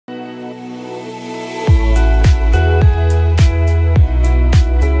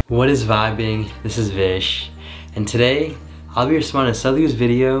What is vibing? This is Vish, and today I'll be responding to Sadhguru's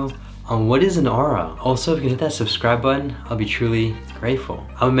video on what is an aura. Also, if you can hit that subscribe button, I'll be truly grateful.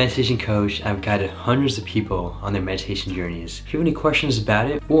 I'm a meditation coach. I've guided hundreds of people on their meditation journeys. If you have any questions about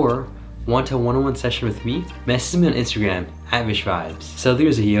it or want a one-on-one session with me, message me on Instagram at VishVibez. Sadhguru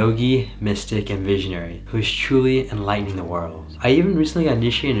is a yogi, mystic, and visionary who is truly enlightening the world. I even recently got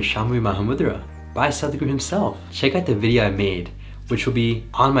initiated into Shambhavi Mahamudra by Sadhguru himself. Check out the video I made, which will be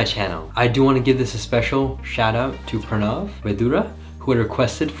on my channel. I do want to give this a special shout out to Pranav Vedura, who had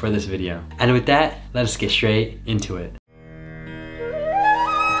requested for this video. And with that, let us get straight into it.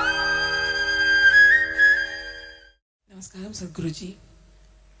 Namaskaram, Sadhguruji.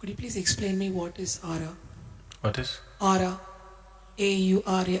 Could you please explain me what is aura? What is? Aura.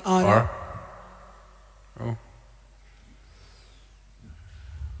 A-U-R-A, aura. Oh.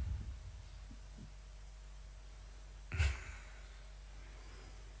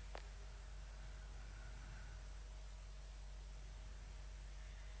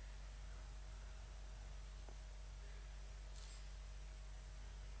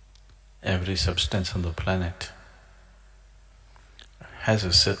 Every substance on the planet has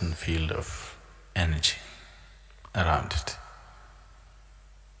a certain field of energy around it.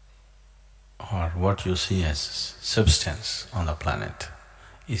 Or what you see as substance on the planet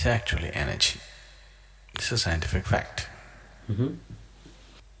is actually energy. It's a scientific fact.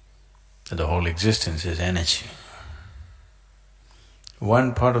 The whole existence is energy.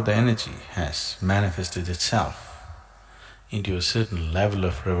 One part of the energy has manifested itself into a certain level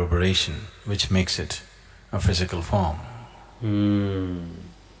of reverberation which makes it a physical form.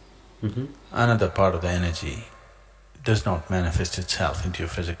 Another part of the energy does not manifest itself into a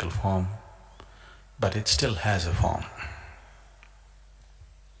physical form, but it still has a form.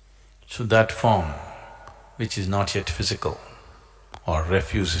 So that form, which is not yet physical or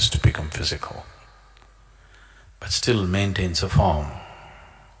refuses to become physical, but still maintains a form,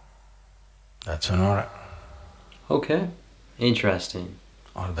 that's an aura. Okay, interesting.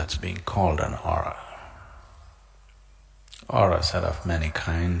 Or that's being called an aura. Auras are of many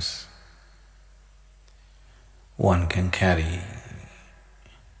kinds. One can carry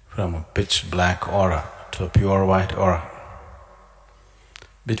from a pitch black aura to a pure white aura.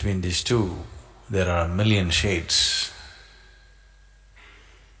 Between these two, there are a million shades.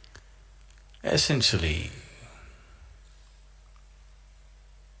 Essentially,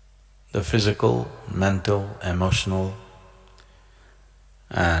 the physical, mental, emotional,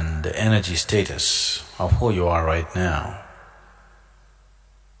 and the energy status of who you are right now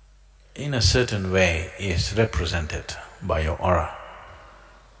in a certain way is represented by your aura.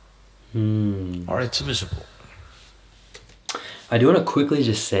 Or it's visible. I do want to quickly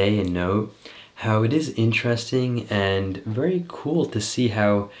just say and note how it is interesting and very cool to see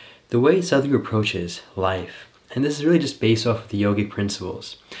how the way Sadhguru approaches life, and this is really just based off of the yogic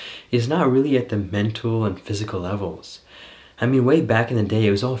principles, is not really at the mental and physical levels. I mean, way back in the day,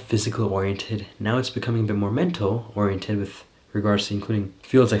 it was all physical oriented. Now it's becoming a bit more mental oriented with regards to including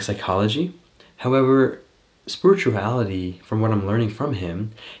fields like psychology. However, spirituality, from what I'm learning from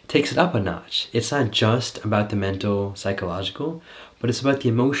him, takes it up a notch. It's not just about the mental, psychological, but it's about the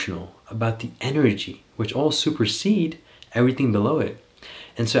emotional, about the energy, which all supersede everything below it.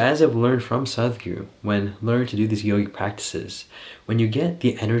 And so as I've learned from Sadhguru, when learning to do these yogic practices, when you get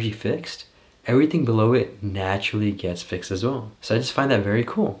the energy fixed, everything below it naturally gets fixed as well. So I just find that very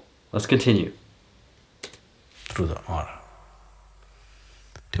cool. Let's continue. Through the aura.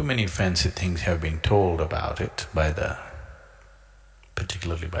 Too many fancy things have been told about it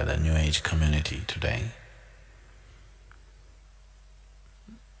particularly by the New Age community today.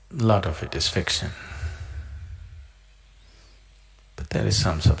 A lot of it is fiction, but there is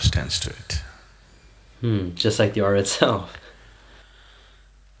some substance to it. Just like the aura itself.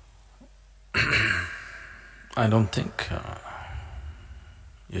 I don't think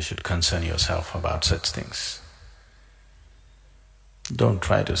you should concern yourself about such things. Don't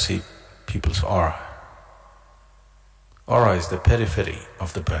try to see people's aura. Aura is the periphery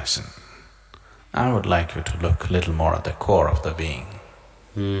of the person. I would like you to look a little more at the core of the being,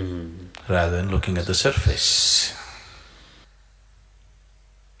 rather than looking at the surface.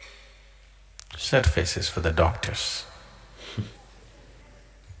 Surface is for the doctors.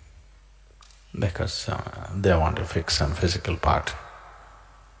 Because they want to fix some physical part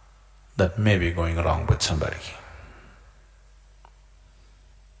that may be going wrong with somebody.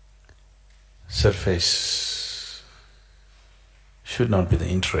 Surface should not be the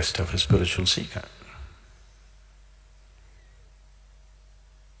interest of a spiritual seeker.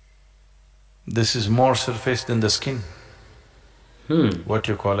 This is more surface than the skin. What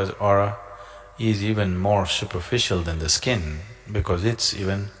you call as aura is even more superficial than the skin because it's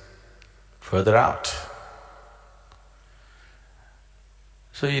even further out.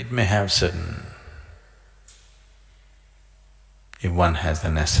 So it may have certain… if one has the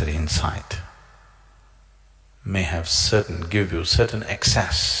necessary insight, may have certain… give you certain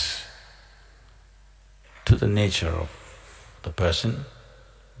access to the nature of the person,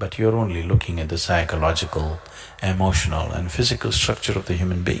 but you're only looking at the psychological, emotional and physical structure of the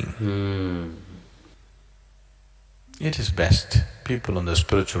human being. It is best people on the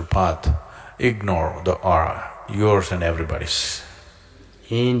spiritual path ignore the aura, yours and everybody's.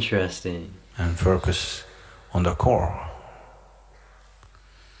 Interesting. And focus on the core.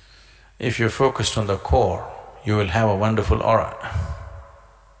 If you're focused on the core, you will have a wonderful aura.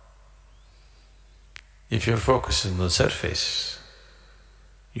 If you're focused on the surface,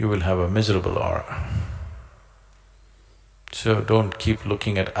 you will have a miserable aura. So don't keep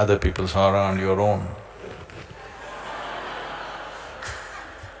looking at other people's aura and your own.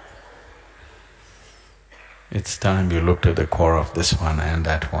 It's time you looked at the core of this one and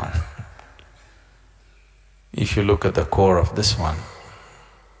that one. If you look at the core of this one,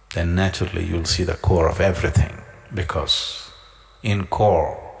 then naturally you'll see the core of everything, because in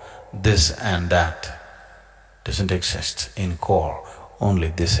core, this and that doesn't exist. In core, only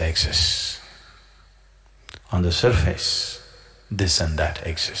this exists. On the surface, this and that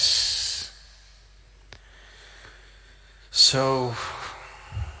exists. So,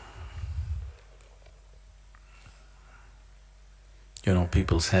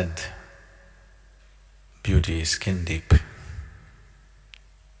 people said beauty is skin deep.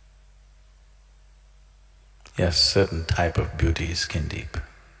 Yes, certain type of beauty is skin deep.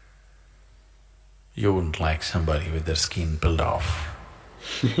 You wouldn't like somebody with their skin peeled off.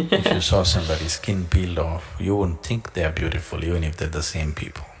 If you saw somebody's skin peeled off, you wouldn't think they're beautiful even if they're the same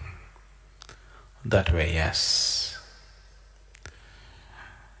people. That way, yes.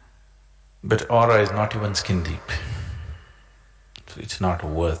 But aura is not even skin deep. So it's not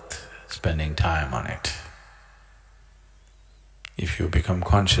worth spending time on it. If you become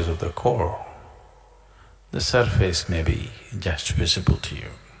conscious of the core, the surface may be just visible to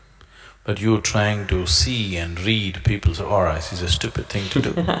you. But you trying to see and read people's auras is a stupid thing to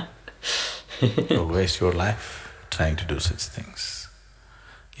do. You'll waste your life trying to do such things.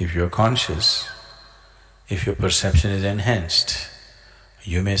 If you're conscious, if your perception is enhanced,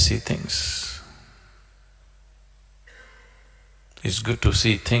 you may see things. It's good to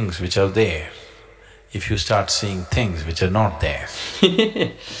see things which are there. If you start seeing things which are not there,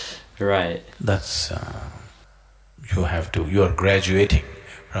 right. That's… you are graduating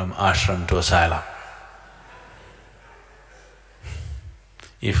from ashram to asylum.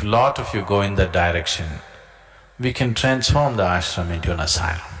 If lot of you go in that direction, we can transform the ashram into an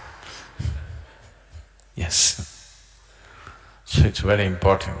asylum. Yes. So it's very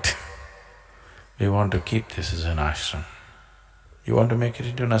important. We want to keep this as an ashram. You want to make it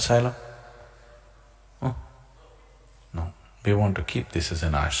into an asylum? Oh? No, we want to keep this as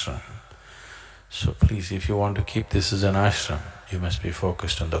an ashram. So please, if you want to keep this as an ashram, you must be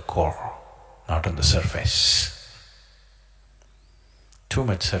focused on the core, not on the surface. Too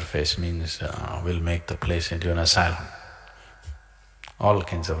much surface means will make the place into an asylum. All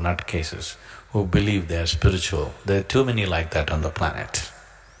kinds of nutcases who believe they are spiritual, there are too many like that on the planet.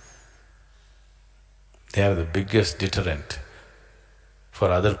 They are the biggest deterrent for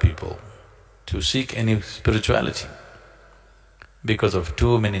other people to seek any spirituality. Because of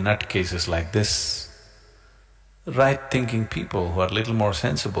too many nutcases like this, right-thinking people who are little more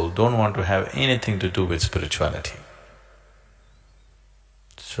sensible don't want to have anything to do with spirituality.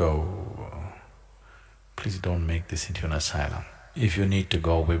 So, please don't make this into an asylum. If you need to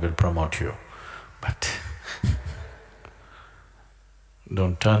go, we will promote you, but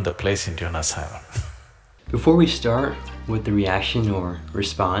don't turn the place into an asylum. Before we start with the reaction or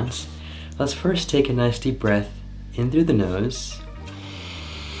response, let's first take a nice deep breath in through the nose,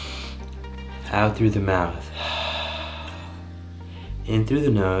 out through the mouth. In through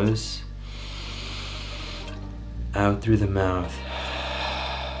the nose, out through the mouth.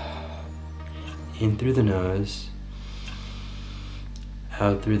 In through the nose,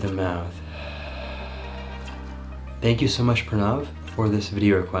 out through the mouth. Thank you so much, Pranav, for this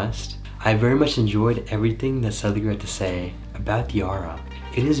video request. I very much enjoyed everything that Sadhguru had to say about the aura.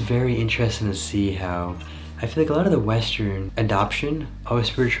 It is very interesting to see how I feel like a lot of the Western adoption of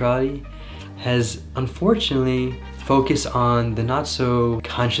spirituality has unfortunately focused on the not so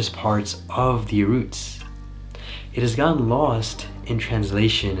conscious parts of the roots. It has gotten lost in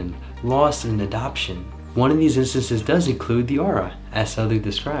translation and lost in adoption. One of these instances does include the aura, as Sadhguru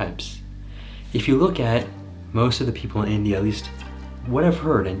describes. If you look at most of the people in India, at least what I've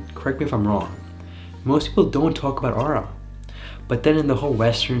heard, and correct me if I'm wrong, most people don't talk about aura. But then in the whole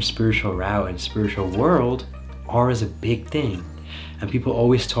Western spiritual route and spiritual world, aura is a big thing. And people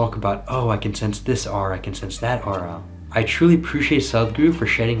always talk about, oh, I can sense this aura, I can sense that aura. I truly appreciate Sadhguru for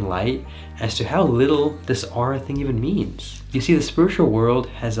shedding light as to how little this aura thing even means. You see, the spiritual world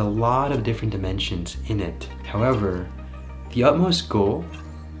has a lot of different dimensions in it. However, the utmost goal,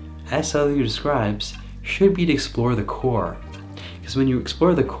 as Sadhguru describes, should be to explore the core. Because when you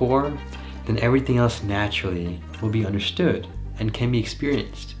explore the core, then everything else naturally will be understood and can be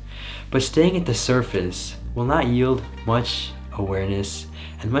experienced. But staying at the surface will not yield much awareness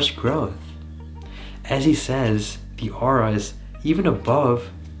and much growth. As he says, the aura is even above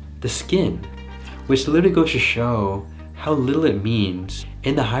the skin, which literally goes to show how little it means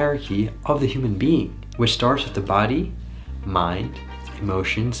in the hierarchy of the human being, which starts with the body, mind,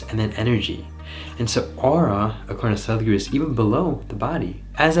 emotions, and then energy. And so aura, according to Sadhguru, is even below the body.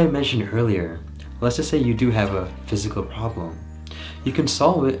 As I mentioned earlier, let's just say you do have a physical problem. You can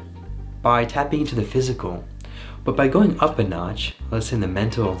solve it by tapping into the physical, but by going up a notch, let's say in the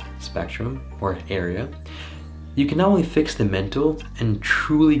mental spectrum or area, you can not only fix the mental and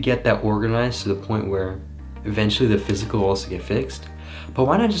truly get that organized to the point where eventually the physical will also get fixed, but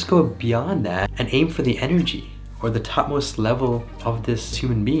why not just go beyond that and aim for the energy or the topmost level of this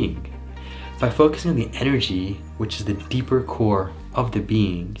human being? By focusing on the energy, which is the deeper core of the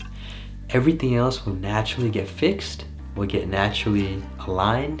being, everything else will naturally get fixed, will get naturally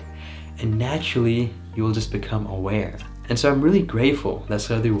aligned, and naturally you will just become aware. And so I'm really grateful that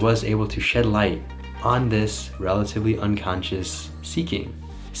Sadhguru was able to shed light on this relatively unconscious seeking.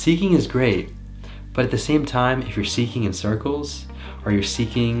 Seeking is great, but at the same time, if you're seeking in circles or you're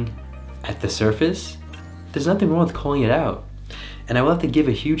seeking at the surface, there's nothing wrong with calling it out. And I will have to give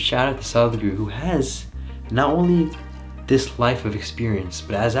a huge shout out to Sadhguru, who has not only this life of experience,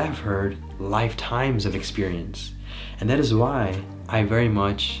 but as I've heard, lifetimes of experience. And that is why I very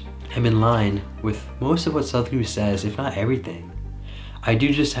much am in line with most of what Sadhguru says, if not everything. I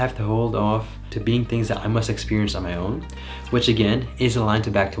do just have to hold off to being things that I must experience on my own, which again is aligned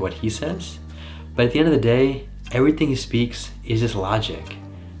to back to what he says. But at the end of the day, everything he speaks is just logic.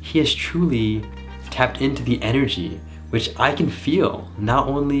 He has truly tapped into the energy, which I can feel not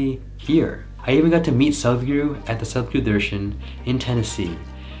only here. I even got to meet Sadhguru at the Sadhguru Darshan in Tennessee,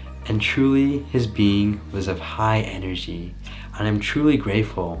 and truly his being was of high energy. And I'm truly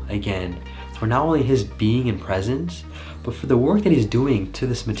grateful, again, for not only his being and presence, but for the work that he's doing to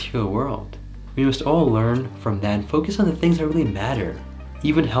this material world. We must all learn from that and focus on the things that really matter.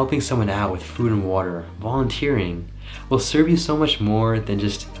 Even helping someone out with food and water, volunteering, will serve you so much more than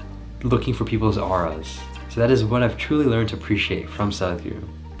just looking for people's auras. So that is what I've truly learned to appreciate from Sadhguru.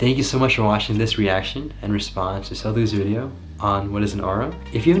 Thank you so much for watching this reaction and response to Sadhguru's video on what is an aura.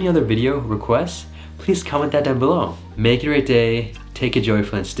 If you have any other video requests, please comment that down below. Make it a great day, take it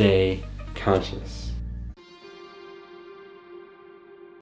joyful, and stay conscious.